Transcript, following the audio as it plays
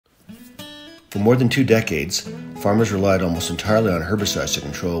For more than 2 decades, farmers relied almost entirely on herbicides to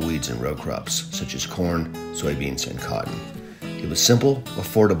control weeds in row crops, such as corn, soybeans, and cotton. It was simple,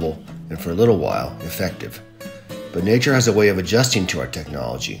 affordable, and for a little while, effective. But nature has a way of adjusting to our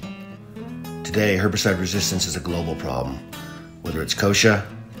technology. Today, herbicide resistance is a global problem, whether it's kochia,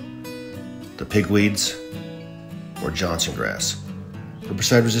 the pigweeds, or Johnson grass.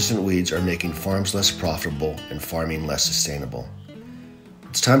 Herbicide-resistant weeds are making farms less profitable and farming less sustainable.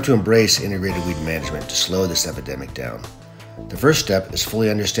 It's time to embrace integrated weed management to slow this epidemic down. The first step is fully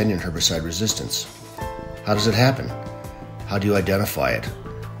understanding herbicide resistance. How does it happen? How do you identify it?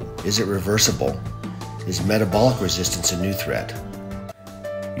 Is it reversible? Is metabolic resistance a new threat?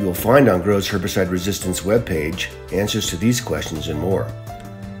 You will find on Grow's Herbicide Resistance webpage answers to these questions and more.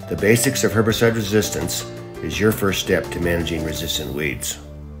 The Basics of Herbicide Resistance is your first step to managing resistant weeds.